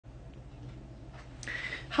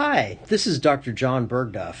Hi, this is Dr. John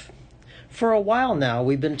Bergduff. For a while now,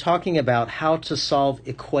 we've been talking about how to solve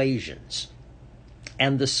equations.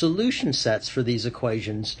 And the solution sets for these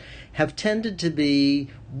equations have tended to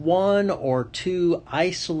be one or two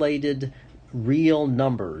isolated real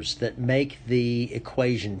numbers that make the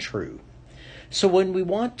equation true. So when we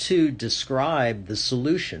want to describe the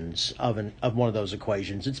solutions of one of those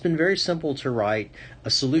equations, it's been very simple to write a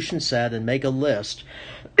solution set and make a list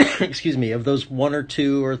of those one or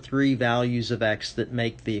two or three values of x that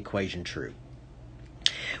make the equation true.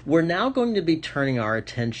 We're now going to be turning our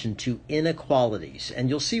attention to inequalities, and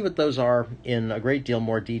you'll see what those are in a great deal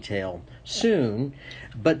more detail soon,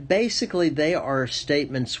 but basically they are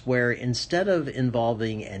statements where instead of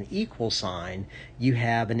involving an equal sign, you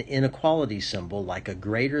have an inequality symbol like a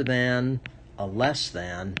greater than, a less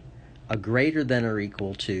than, a greater than or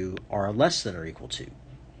equal to, or a less than or equal to.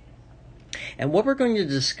 And what we're going to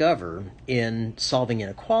discover in solving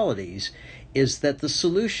inequalities is that the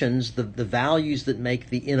solutions, the values that make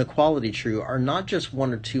the inequality true, are not just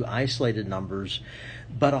one or two isolated numbers,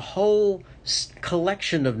 but a whole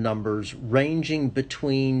collection of numbers ranging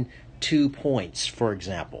between 2 points, for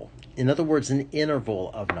example. In other words, an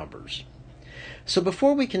interval of numbers. So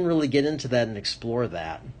before we can really get into that and explore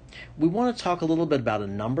that, we want to talk a little bit about a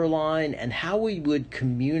number line and how we would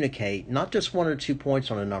communicate not just 1 or 2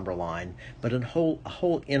 points on a number line, but a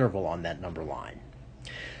whole interval on that number line.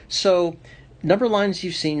 So number lines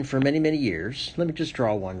you've seen for many, many years. Let me just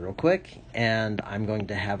draw one real quick, and I'm going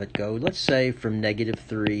to have it go, let's say, from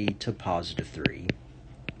 -3 to +3.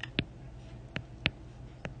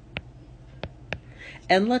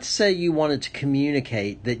 And let's say you wanted to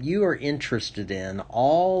communicate that you are interested in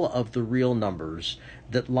all of the real numbers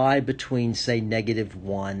that lie between, say,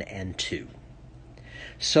 -1 and 2.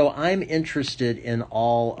 So I'm interested in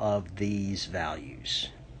all of these values.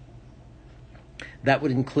 That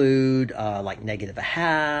would include like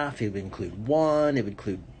 -1/2, it would include 1, it would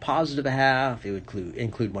include +1/2, it would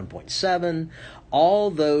include 1.7,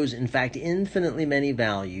 all those, in fact, infinitely many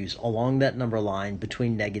values along that number line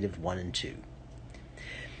between -1 and 2.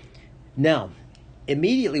 Now,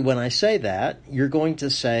 immediately when I say that, you're going to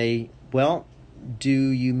say, well, do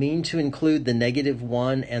you mean to include the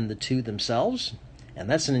 -1 and the 2 themselves? And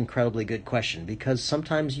that's an incredibly good question, because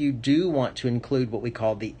sometimes you do want to include what we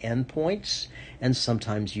call the endpoints, and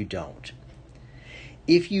sometimes you don't.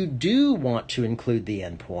 If you do want to include the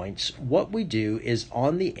endpoints, what we do is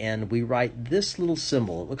on the end we write this little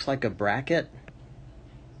symbol. It looks like a bracket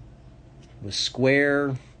with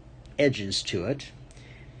square edges to it.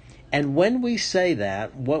 And when we say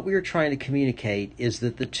that, what we are trying to communicate is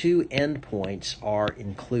that the two endpoints are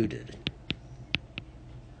included.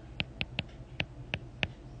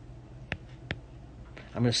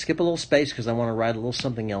 I'm going to skip a little space because I want to write a little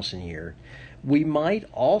something else in here. We might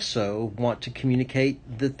also want to communicate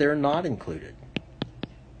that they're not included.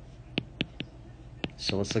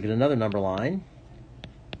 So let's look at another number line.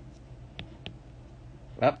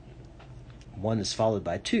 Well, 1 is followed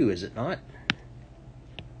by 2, is it not?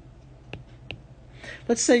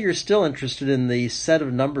 Let's say you're still interested in the set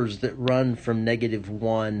of numbers that run from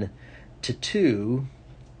 -1 to 2,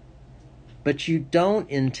 but you don't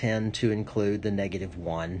intend to include the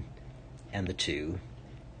 -1 and the 2.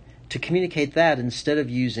 To communicate that, instead of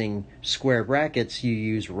using square brackets, you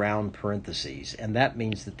use round parentheses, and that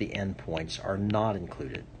means that the endpoints are not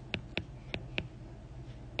included.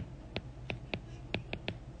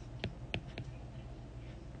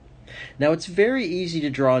 Now, it's very easy to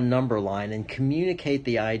draw a number line and communicate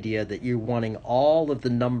the idea that you're wanting all of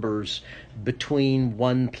the numbers between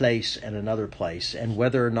one place and another place, and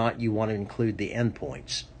whether or not you want to include the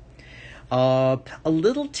endpoints. A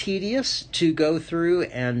little tedious to go through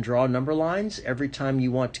and draw number lines every time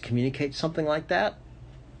you want to communicate something like that.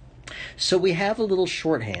 So we have a little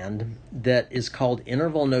shorthand that is called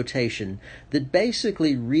interval notation that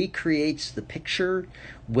basically recreates the picture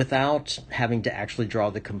without having to actually draw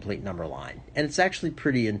the complete number line. And it's actually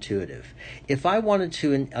pretty intuitive. If I wanted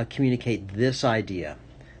to communicate this idea,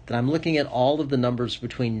 that I'm looking at all of the numbers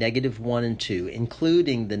between -1 and 2,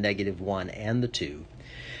 including the -1 and the 2,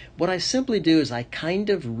 what I simply do is I kind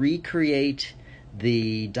of recreate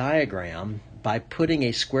the diagram by putting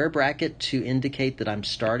a square bracket to indicate that I'm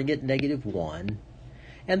starting at -1,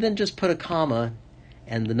 and then just put a comma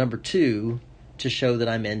and the number 2 to show that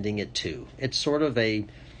I'm ending at 2. It's sort of a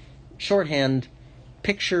shorthand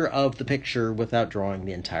picture of the picture without drawing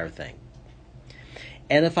the entire thing.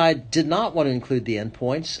 And if I did not want to include the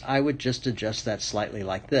endpoints, I would just adjust that slightly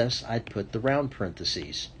like this. I'd put the round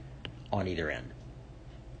parentheses on either end.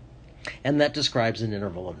 And that describes an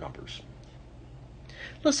interval of numbers.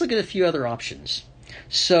 Let's look at a few other options.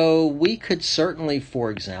 So we could certainly,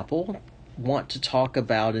 for example, want to talk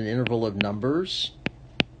about an interval of numbers,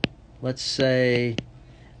 let's say,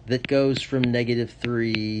 that goes from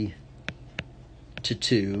 -3 to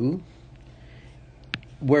 2,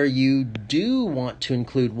 where you do want to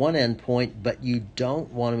include one endpoint, but you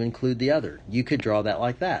don't want to include the other. You could draw that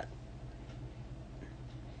like that.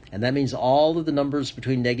 And that means all of the numbers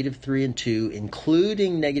between -3 and 2,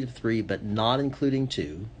 including -3, but not including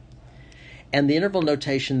 2. And the interval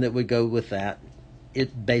notation that would go with that,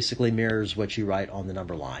 it basically mirrors what you write on the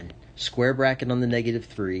number line. Square bracket on the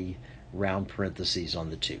 -3, round parentheses on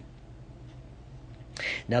the 2.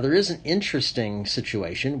 Now there is an interesting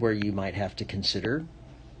situation where you might have to consider,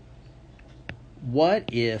 what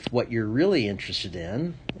if what you're really interested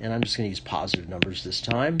in, and I'm just going to use positive numbers this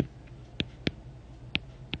time,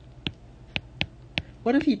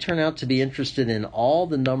 what if you turn out to be interested in all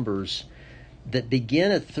the numbers that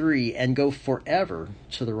begin at 3 and go forever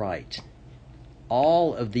to the right?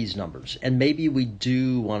 All of these numbers. And maybe we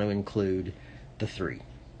do want to include the 3.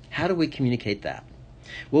 How do we communicate that?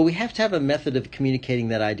 Well, we have to have a method of communicating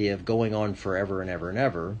that idea of going on forever and ever and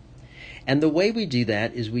ever. And the way we do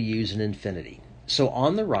that is we use an infinity. So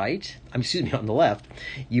on the on the left,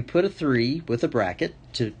 you put a 3 with a bracket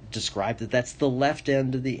to describe that that's the left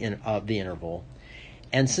end of the interval.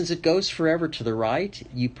 And since it goes forever to the right,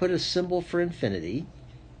 you put a symbol for infinity.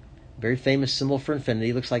 Very famous symbol for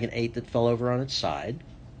infinity. Looks like an 8 that fell over on its side.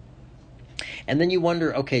 And then you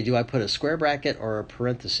wonder, okay, do I put a square bracket or a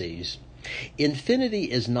parentheses?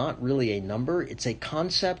 Infinity is not really a number. It's a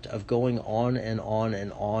concept of going on and on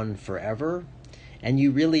and on forever. And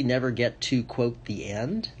you really never get to, quote, the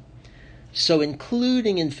end. So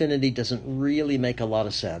including infinity doesn't really make a lot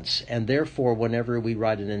of sense, and therefore whenever we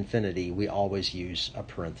write an infinity, we always use a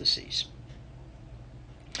parentheses.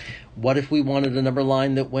 What if we wanted a number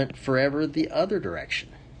line that went forever the other direction?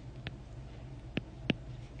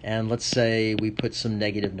 And let's say we put some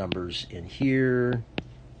negative numbers in here.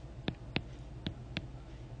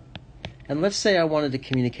 And let's say I wanted to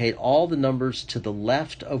communicate all the numbers to the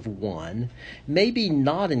left of 1, maybe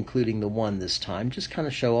not including the 1 this time, just kind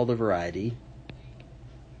of show all the variety,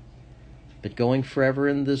 but going forever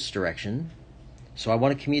in this direction. So I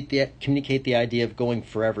want to communicate the idea of going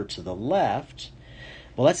forever to the left.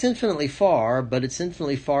 Well, that's infinitely far, but it's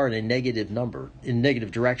infinitely far in a negative number, in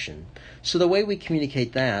negative direction. So the way we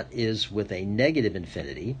communicate that is with a negative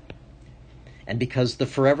infinity. And because the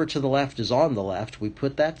forever to the left is on the left, we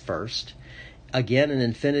put that first. Again, an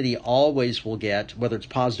infinity always will get, whether it's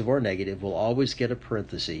positive or negative, will always get a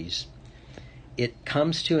parentheses. It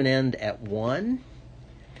comes to an end at 1,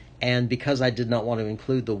 and because I did not want to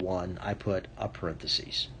include the 1, I put a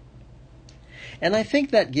parentheses. And I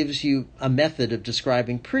think that gives you a method of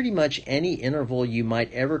describing pretty much any interval you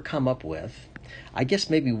might ever come up with. I guess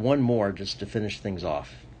maybe one more just to finish things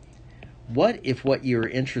off. What if what you're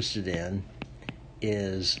interested in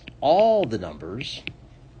is all the numbers,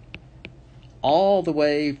 all the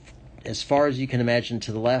way as far as you can imagine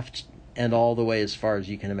to the left and all the way as far as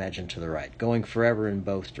you can imagine to the right, going forever in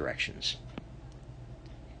both directions?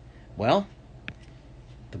 Well,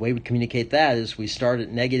 the way we communicate that is we start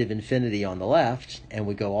at negative infinity on the left and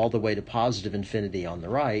we go all the way to positive infinity on the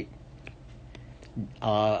right.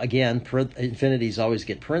 Again, infinities always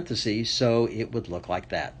get parentheses, so it would look like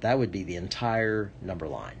that. That would be the entire number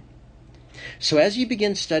line. So as you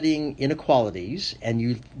begin studying inequalities and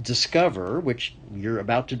you discover, which you're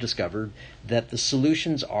about to discover, that the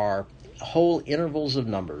solutions are whole intervals of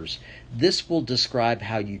numbers, this will describe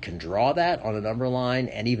how you can draw that on a number line,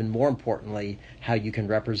 and even more importantly, how you can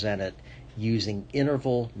represent it using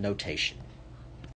interval notation.